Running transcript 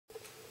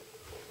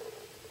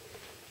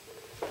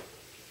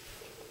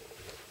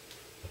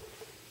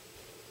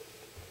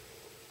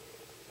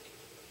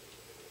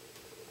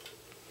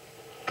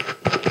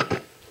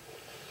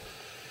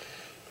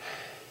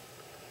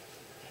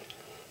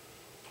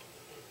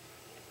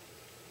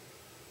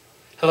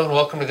Hello and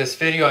welcome to this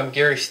video. I'm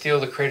Gary Steele,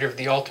 the creator of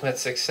the Ultimate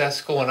Success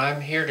School, and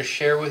I'm here to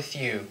share with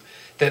you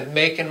that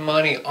making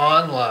money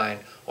online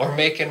or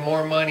making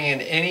more money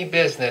in any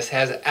business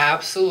has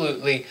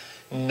absolutely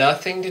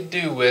nothing to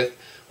do with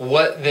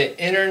what the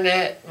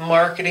internet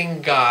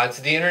marketing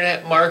gods, the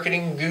internet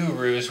marketing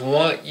gurus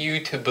want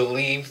you to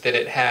believe that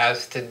it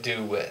has to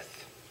do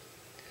with.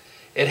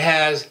 It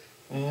has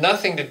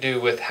nothing to do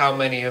with how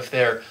many of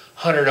their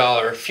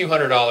 $100, few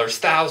 $100s,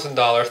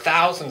 $1,000,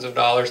 thousands of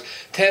dollars,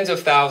 tens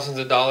of thousands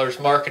of dollars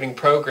marketing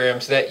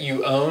programs that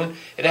you own.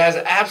 It has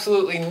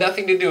absolutely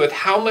nothing to do with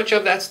how much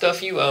of that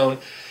stuff you own,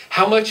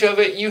 how much of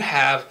it you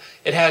have.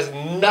 It has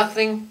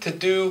nothing to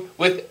do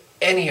with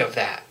any of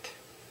that.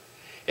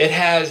 It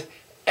has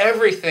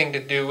everything to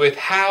do with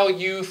how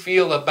you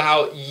feel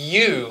about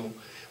you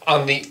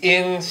on the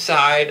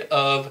inside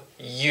of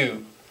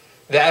you.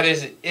 That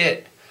is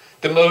it.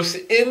 The most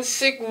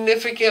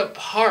insignificant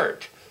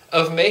part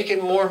of making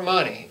more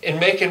money and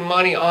making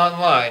money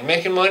online,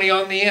 making money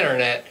on the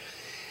internet,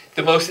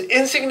 the most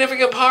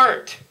insignificant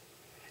part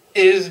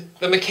is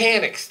the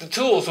mechanics, the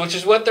tools, which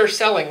is what they're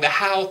selling, the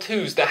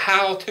how-tos, the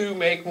how to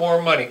make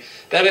more money.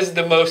 That is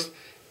the most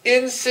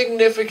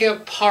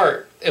insignificant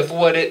part of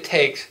what it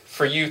takes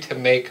for you to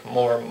make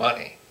more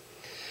money.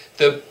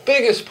 The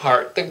biggest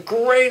part, the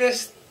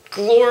greatest,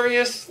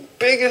 glorious,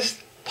 biggest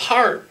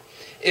part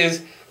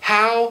is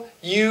how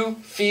you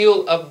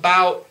feel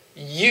about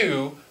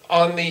you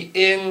on the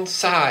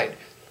inside.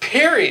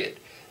 Period.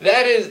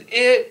 That is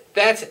it.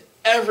 That's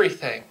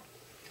everything.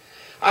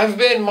 I've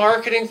been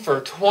marketing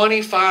for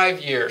 25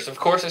 years. Of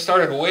course, I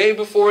started way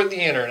before the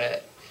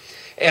internet.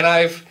 And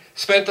I've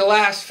spent the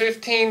last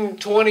 15,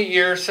 20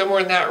 years,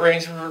 somewhere in that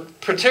range,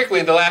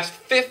 particularly the last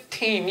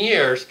 15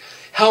 years,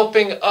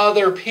 helping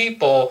other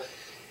people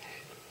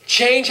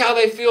change how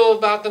they feel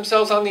about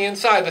themselves on the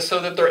inside so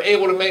that they're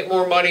able to make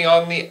more money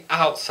on the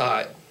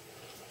outside.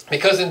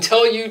 Because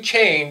until you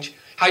change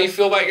how you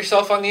feel about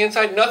yourself on the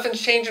inside,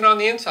 nothing's changing on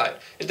the inside.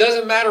 It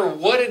doesn't matter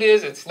what it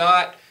is, it's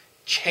not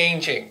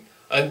changing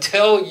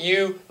until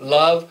you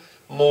love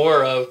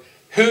more of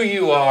who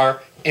you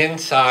are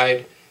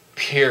inside,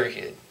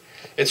 period.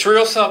 It's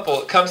real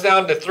simple. It comes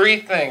down to three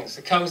things.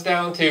 It comes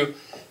down to,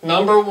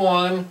 number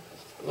one,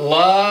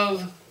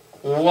 love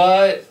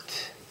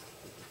what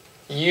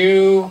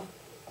you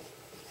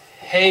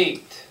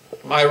hate.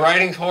 My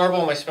writing's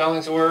horrible, my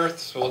spelling's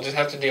worse, so we'll just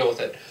have to deal with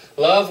it.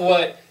 Love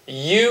what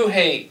you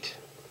hate.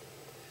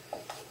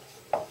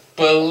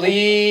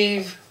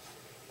 Believe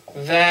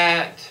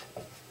that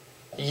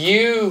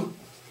you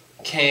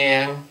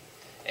can.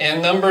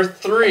 And number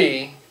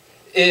three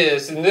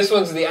is, and this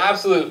one's the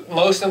absolute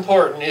most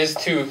important, is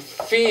to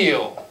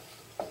feel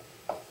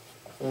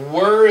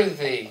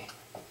worthy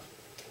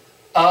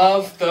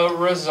of the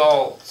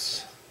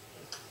results.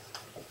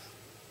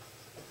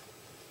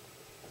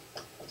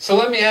 So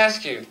let me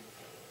ask you,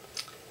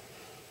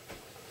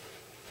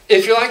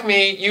 if you're like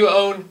me, you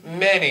own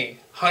many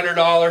 $100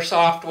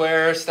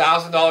 softwares,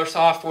 $1,000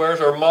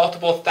 softwares, or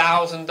multiple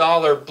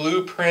 $1,000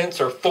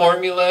 blueprints or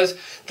formulas,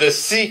 the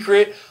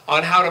secret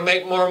on how to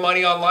make more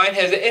money online.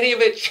 Has any of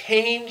it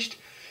changed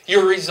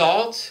your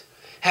results?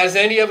 Has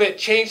any of it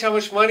changed how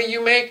much money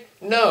you make?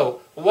 No.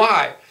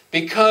 Why?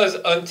 Because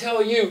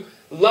until you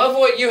love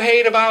what you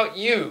hate about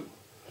you,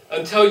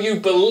 until you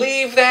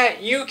believe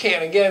that you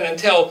can, again,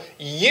 until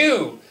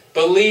you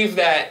believe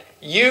that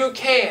you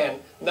can,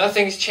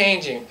 nothing's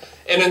changing.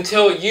 And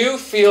until you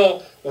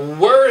feel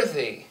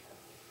worthy,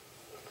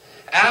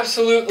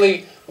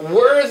 absolutely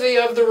worthy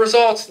of the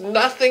results,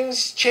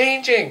 nothing's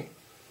changing.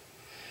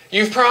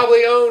 You've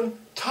probably owned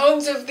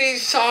tons of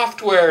these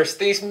softwares,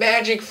 these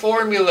magic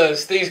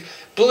formulas, these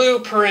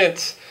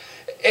blueprints,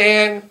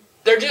 and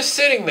they're just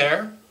sitting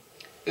there.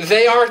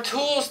 They are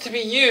tools to be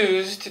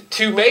used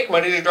to make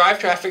money, to drive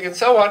traffic and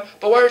so on,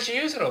 but why aren't you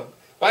using them?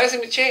 Why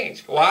hasn't it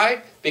changed?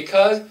 Why?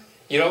 Because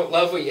you don't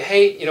love what you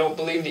hate, you don't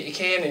believe that you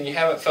can, and you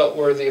haven't felt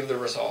worthy of the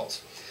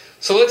results.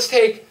 So let's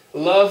take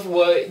love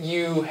what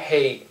you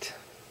hate.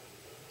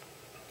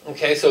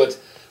 Okay, so it's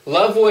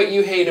love what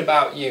you hate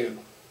about you.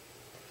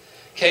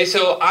 Okay,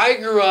 so I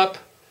grew up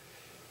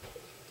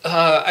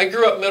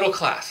middle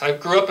class. I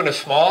grew up in a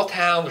small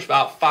town. There's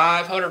about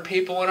 500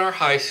 people in our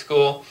high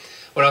school.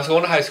 When I was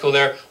going to high school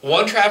there,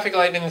 one traffic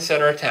light in the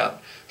center of town.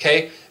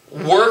 Okay,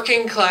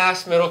 working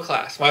class, middle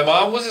class. My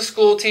mom was a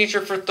school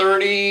teacher for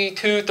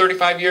 32,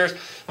 35 years.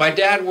 My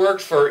dad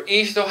worked for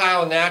East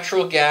Ohio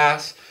Natural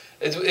Gas.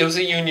 It was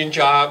a union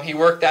job. He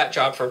worked that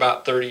job for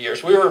about 30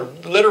 years. We were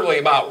literally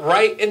about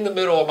right in the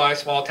middle of my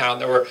small town.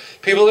 There were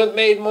people that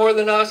made more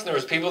than us, and there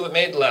was people that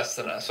made less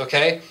than us,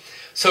 okay?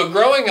 So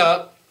growing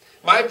up,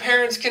 my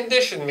parents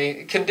conditioned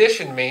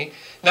me.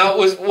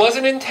 Now, it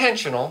wasn't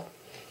intentional.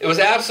 It was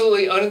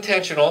absolutely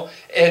unintentional,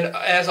 and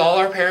as all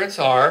our parents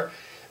are.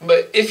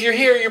 But if you're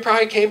here, you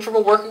probably came from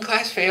a working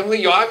class family.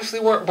 You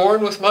obviously weren't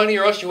born with money,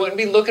 or else you wouldn't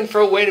be looking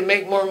for a way to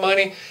make more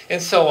money, and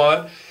so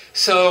on.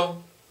 So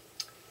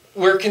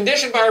we're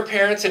conditioned by our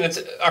parents, and it's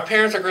our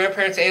parents, our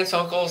grandparents, aunts,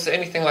 uncles,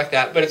 anything like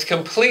that, but it's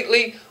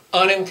completely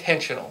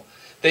unintentional.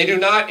 They do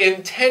not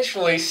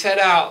intentionally set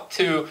out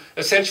to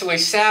essentially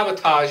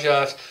sabotage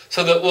us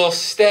so that we'll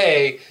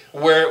stay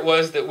where it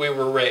was that we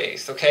were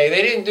raised. Okay?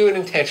 They didn't do it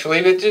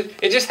intentionally, but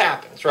it just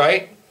happens,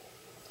 right?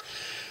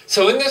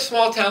 So in this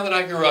small town that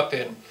I grew up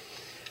in,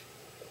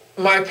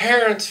 my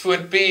parents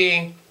would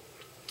be,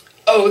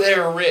 oh,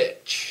 they're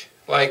rich.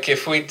 Like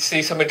if we'd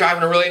see somebody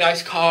driving a really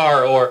nice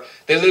car, or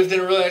they lived in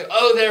a really nice,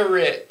 oh, they're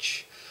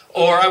rich.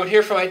 Or I would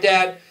hear from my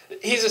dad,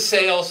 he's a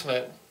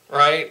salesman,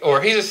 right?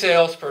 Or he's a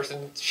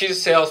salesperson, she's a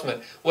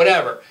salesman,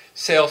 whatever,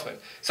 salesman.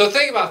 So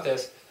think about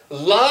this.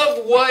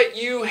 Love what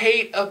you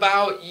hate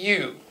about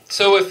you.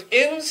 So if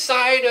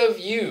inside of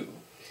you,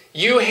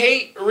 you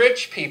hate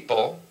rich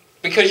people,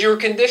 because you were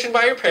conditioned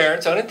by your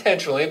parents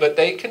unintentionally, but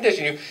they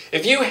condition you.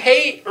 If you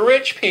hate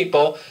rich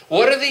people,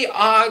 what are the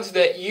odds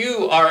that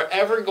you are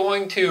ever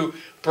going to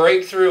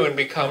break through and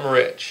become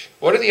rich?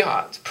 What are the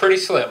odds? Pretty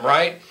slim,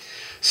 right?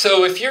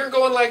 So if you're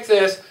going like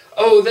this,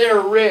 oh, they're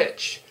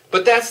rich,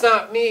 but that's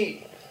not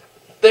me.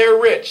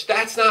 They're rich,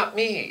 that's not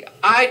me.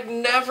 I'd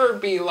never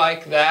be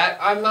like that.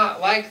 I'm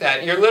not like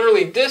that. You're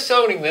literally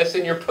disowning this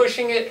and you're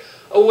pushing it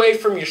away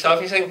from yourself.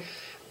 You're saying,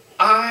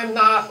 I'm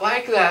not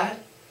like that.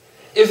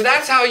 If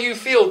that's how you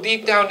feel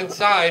deep down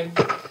inside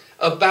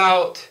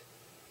about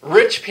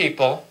rich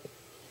people,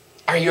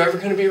 are you ever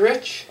going to be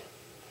rich?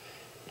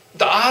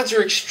 The odds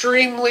are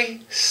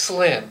extremely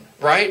slim,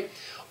 right?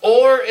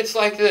 Or it's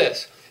like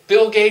this.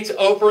 Bill Gates,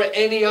 Oprah,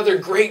 any other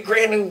great,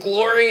 grand, and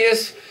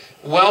glorious,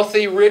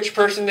 wealthy, rich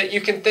person that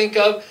you can think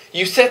of,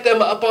 you set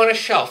them up on a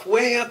shelf,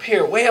 way up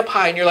here, way up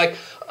high, and you're like,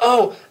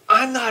 oh,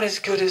 I'm not as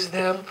good as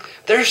them.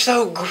 They're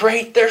so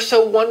great. They're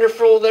so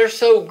wonderful. They're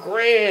so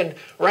grand,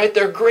 right?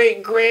 They're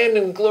great, grand,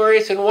 and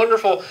glorious and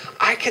wonderful.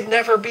 I could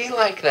never be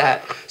like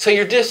that. So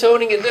you're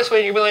disowning it this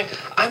way. You're like,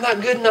 I'm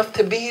not good enough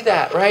to be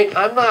that, right?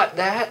 I'm not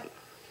that.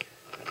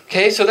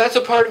 Okay, so that's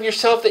a part of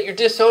yourself that you're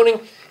disowning,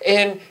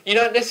 and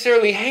you're not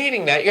necessarily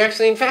hating that. You're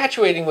actually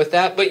infatuating with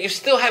that, but you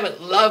still haven't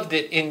loved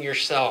it in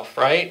yourself,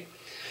 right?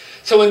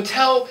 So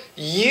until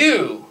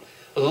you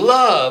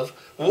love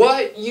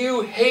what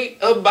you hate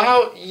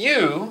about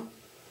you,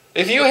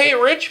 if you hate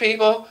rich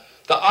people,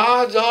 the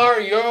odds are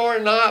you're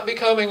not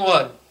becoming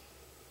one.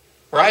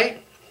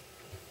 Right?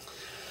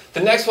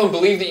 The next one,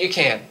 believe that you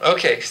can.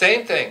 Okay,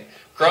 same thing.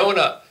 Growing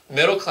up,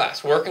 middle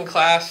class, working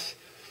class,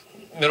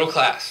 middle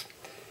class.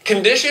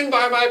 Conditioned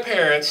by my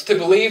parents to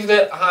believe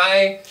that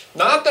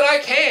not that I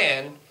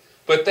can,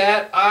 but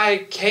that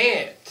I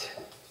can't.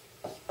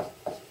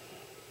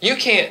 You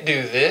can't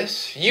do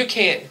this. You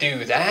can't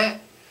do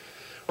that.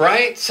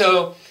 Right?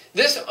 So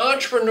this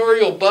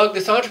entrepreneurial bug,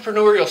 this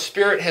entrepreneurial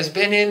spirit has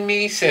been in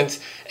me since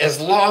as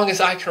long as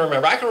I can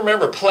remember. I can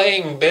remember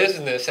playing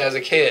business as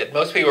a kid.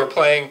 Most people were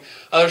playing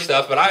other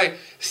stuff, but I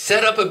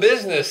set up a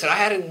business and I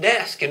had a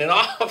desk and an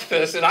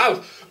office and I was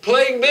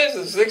playing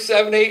business, 6,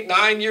 7, 8,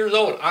 9 years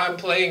old. I'm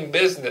playing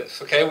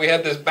business. Okay, we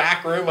had this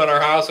back room on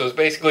our house. It was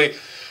basically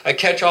a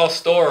catch-all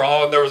store,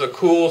 and there was a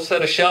cool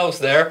set of shelves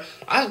there.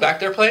 I was back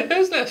there playing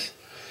business.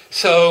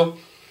 So,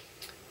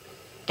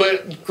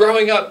 but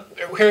growing up,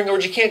 hearing the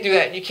words, you can't do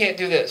that, and you can't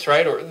do this,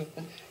 right? Or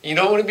you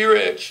don't want to be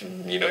rich,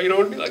 you don't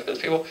want to be like those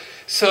people.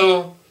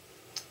 So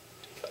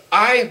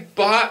I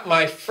bought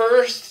my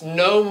first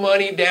no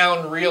money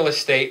down real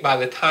estate by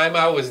the time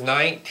I was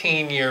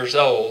 19 years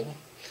old.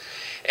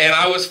 And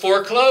I was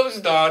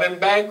foreclosed on and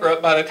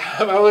bankrupt by the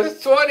time I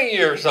was 20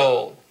 years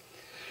old.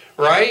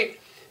 Right?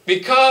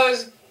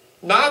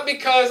 Not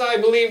because I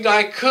believed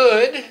I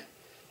could,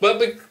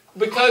 but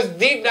because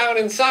deep down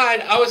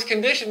inside I was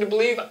conditioned to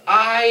believe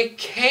I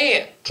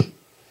can't.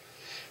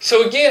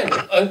 So again,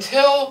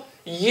 until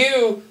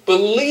you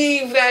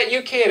believe that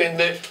you can,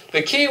 and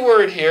the key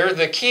word here,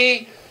 the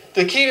key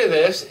to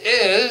this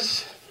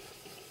is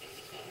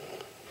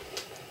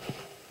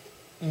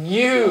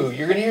you.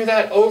 You're going to hear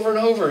that over and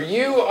over.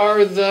 You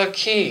are the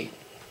key.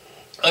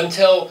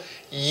 Until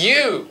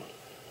you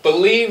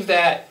believe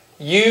that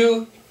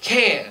you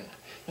can,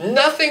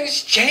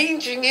 nothing's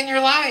changing in your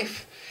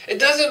life. It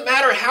doesn't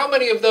matter how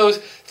many of those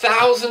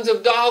thousands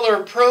of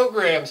dollar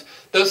programs,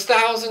 those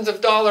thousands of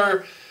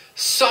dollar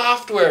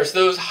softwares,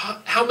 those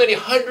how many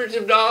hundreds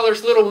of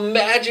dollars little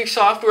magic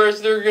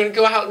softwares that are going to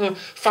go out and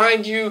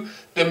find you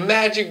the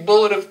magic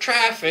bullet of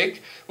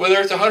traffic, whether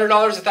it's $100,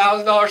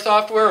 $1,000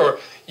 software, or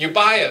you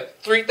buy a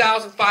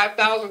 $3,000,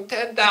 $5,000,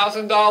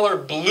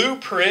 $10,000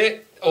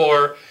 blueprint,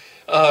 or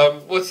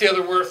what's the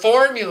other word?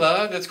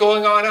 Formula that's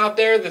going on out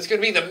there that's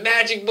going to be the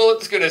magic bullet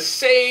that's going to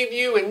save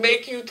you and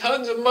make you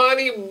tons of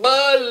money.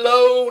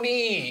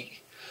 Baloney.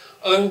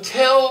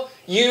 Until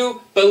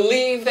you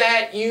believe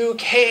that you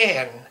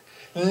can,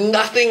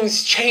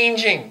 nothing's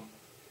changing.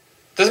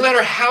 Doesn't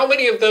matter how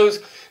many of those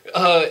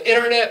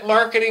internet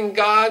marketing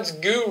gods,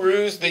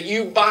 gurus, that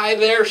you buy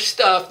their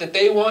stuff, that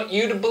they want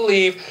you to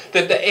believe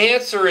that the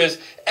answer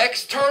is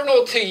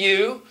external to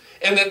you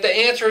and that the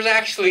answer is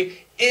actually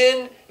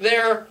in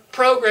their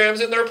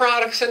programs and their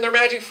products and their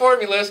magic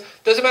formulas.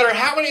 Doesn't matter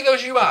how many of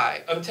those you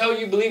buy, until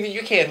you believe that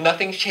you can,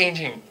 nothing's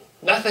changing.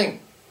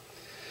 Nothing.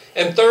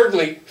 And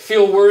thirdly,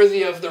 feel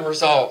worthy of the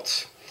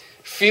results.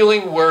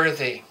 Feeling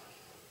worthy.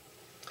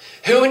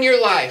 Who in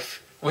your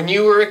life, when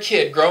you were a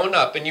kid growing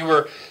up and you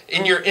were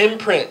in your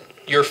imprint,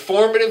 your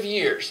formative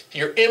years,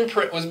 your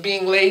imprint was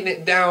being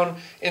laid down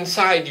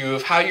inside you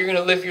of how you're going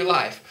to live your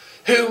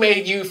life? Who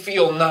made you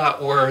feel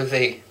not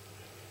worthy?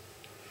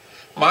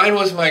 Mine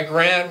was my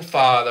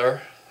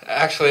grandfather.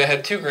 Actually, I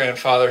had two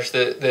grandfathers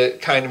that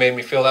kind of made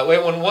me feel that way.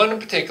 One in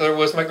particular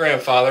was my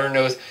grandfather, and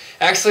it was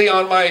actually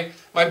on my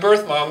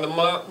birth mom,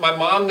 my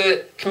mom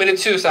that committed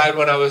suicide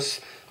when I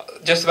was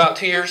just about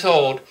 2 years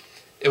old.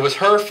 It was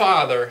her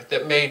father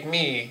that made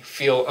me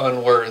feel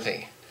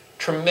unworthy.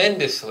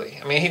 Tremendously.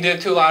 I mean, he did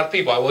it to a lot of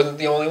people. I wasn't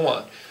the only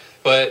one.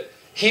 But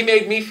he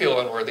made me feel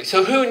unworthy.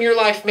 So who in your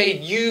life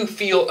made you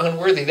feel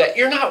unworthy? That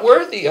you're not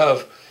worthy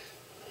of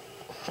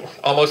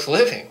almost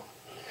living?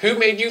 Who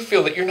made you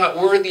feel that you're not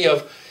worthy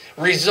of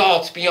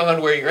results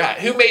beyond where you're at?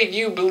 Who made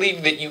you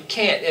believe that you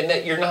can't and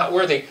that you're not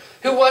worthy?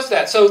 Who was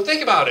that? So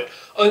think about it.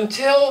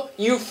 Until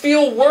you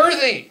feel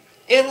worthy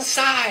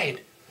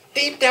inside,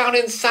 deep down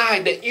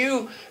inside, that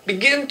you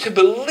begin to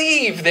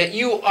believe that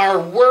you are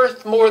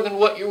worth more than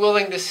what you're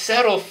willing to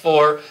settle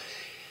for,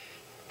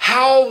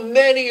 how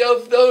many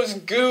of those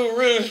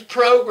gurus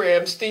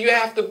programs do you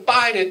have to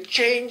buy to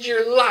change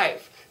your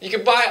life? You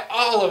can buy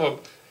all of them.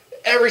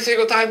 Every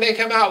single time they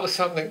come out with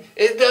something,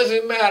 it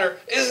doesn't matter.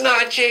 It's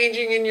not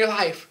changing in your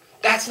life.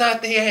 That's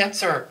not the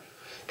answer.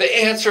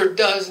 The answer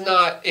does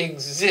not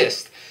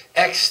exist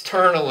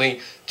externally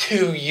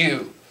to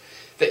you.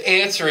 The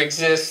answer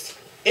exists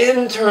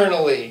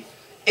internally,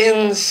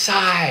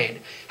 inside.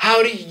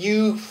 How do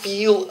you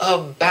feel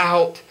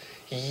about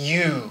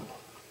you?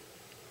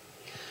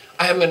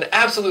 I am an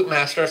absolute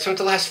master. I've spent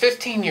the last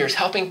 15 years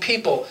helping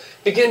people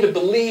begin to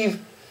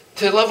believe,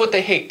 to love what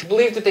they hate, to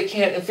believe that they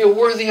can't, and feel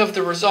worthy of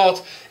the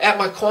results at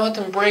my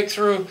quantum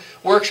breakthrough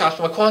workshops,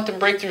 my quantum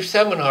breakthrough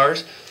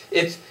seminars.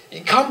 You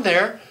come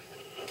there,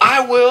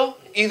 I will,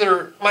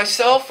 either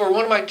myself or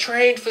one of my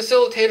trained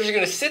facilitators are going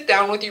to sit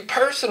down with you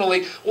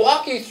personally,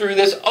 walk you through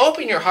this,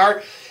 open your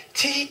heart,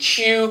 teach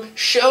you,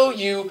 show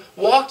you,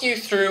 walk you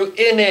through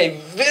in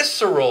a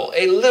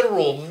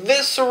literal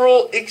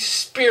visceral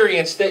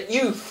experience that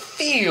you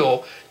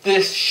feel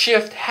this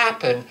shift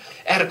happen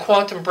at a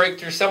quantum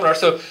breakthrough seminar.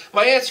 So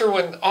my answer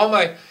when all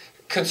my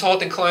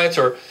consulting clients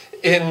are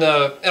in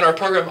our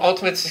program,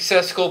 Ultimate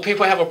Success School,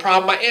 people have a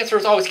problem, my answer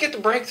is always get the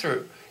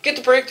breakthrough. Get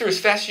the breakthrough as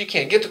fast as you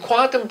can. Get the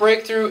quantum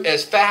breakthrough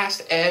as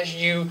fast as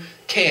you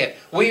can.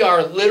 We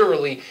are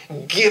literally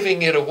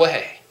giving it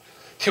away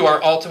to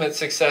our Ultimate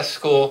Success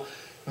School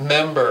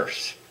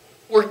members.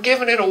 We're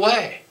giving it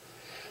away.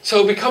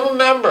 So become a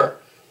member.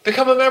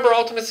 Become a member of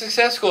Ultimate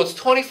Success School. It's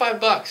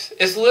 $25.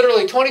 It's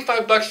literally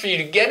 $25 for you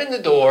to get in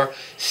the door,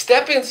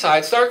 step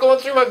inside, start going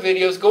through my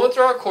videos, going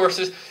through our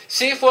courses,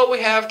 see if what we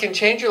have can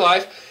change your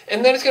life,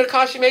 and then it's going to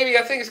cost you maybe,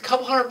 I think it's a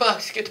couple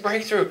 $100 to get the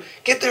breakthrough.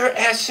 Get there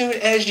as soon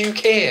as you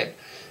can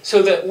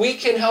so that we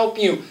can help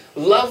you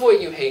love what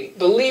you hate,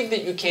 believe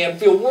that you can,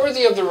 feel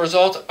worthy of the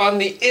results on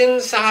the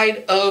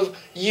inside of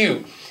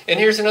you. And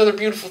here's another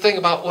beautiful thing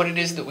about what it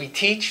is that we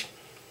teach.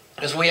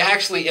 Is we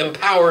actually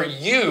empower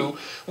you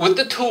with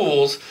the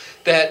tools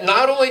that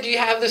not only do you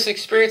have this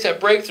experience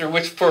at breakthrough,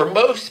 which for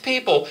most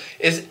people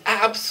is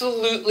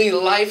absolutely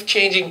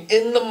life-changing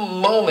in the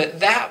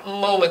moment. That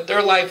moment,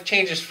 their life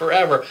changes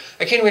forever.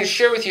 I can't even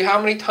share with you how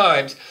many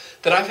times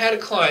that I've had a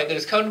client that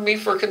has come to me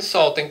for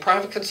consulting,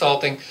 private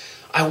consulting.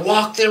 I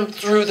walk them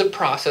through the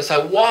process. I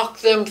walk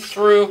them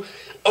through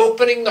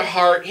opening their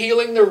heart,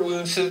 healing their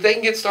wounds so that they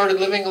can get started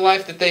living a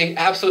life that they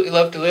absolutely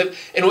love to live.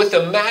 And with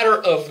a matter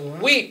of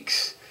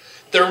weeks,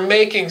 they're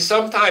making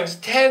sometimes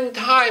 10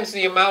 times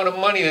the amount of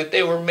money that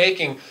they were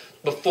making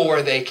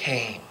before they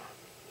came.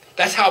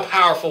 That's how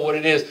powerful what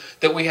it is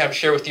that we have to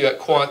share with you at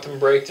Quantum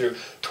Breakthrough.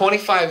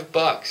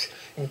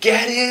 $25.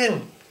 Get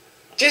in.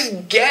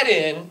 Just get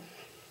in.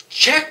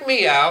 Check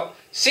me out.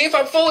 See if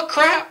I'm full of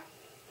crap.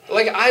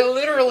 Like, I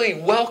literally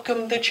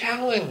welcome the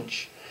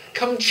challenge.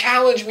 Come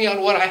challenge me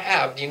on what I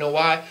have. Do you know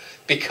why?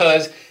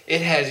 Because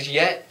it has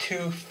yet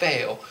to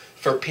fail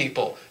for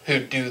people who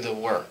do the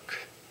work.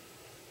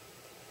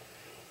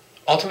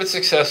 Ultimate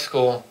Success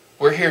School,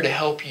 we're here to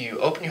help you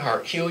open your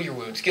heart, heal your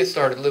wounds, get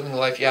started living the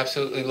life you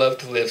absolutely love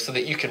to live so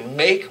that you can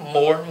make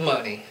more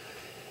money,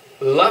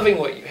 loving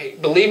what you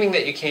hate, believing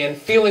that you can,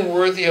 feeling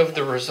worthy of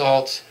the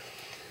results,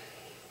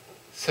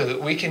 so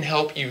that we can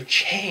help you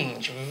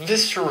change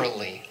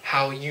viscerally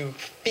how you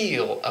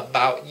feel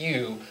about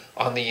you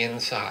on the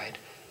inside.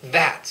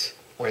 That's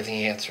where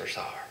the answers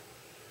are.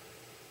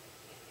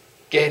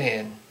 Get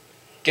in,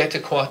 get to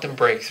Quantum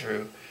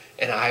Breakthrough,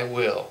 and I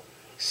will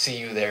see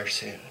you there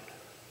soon.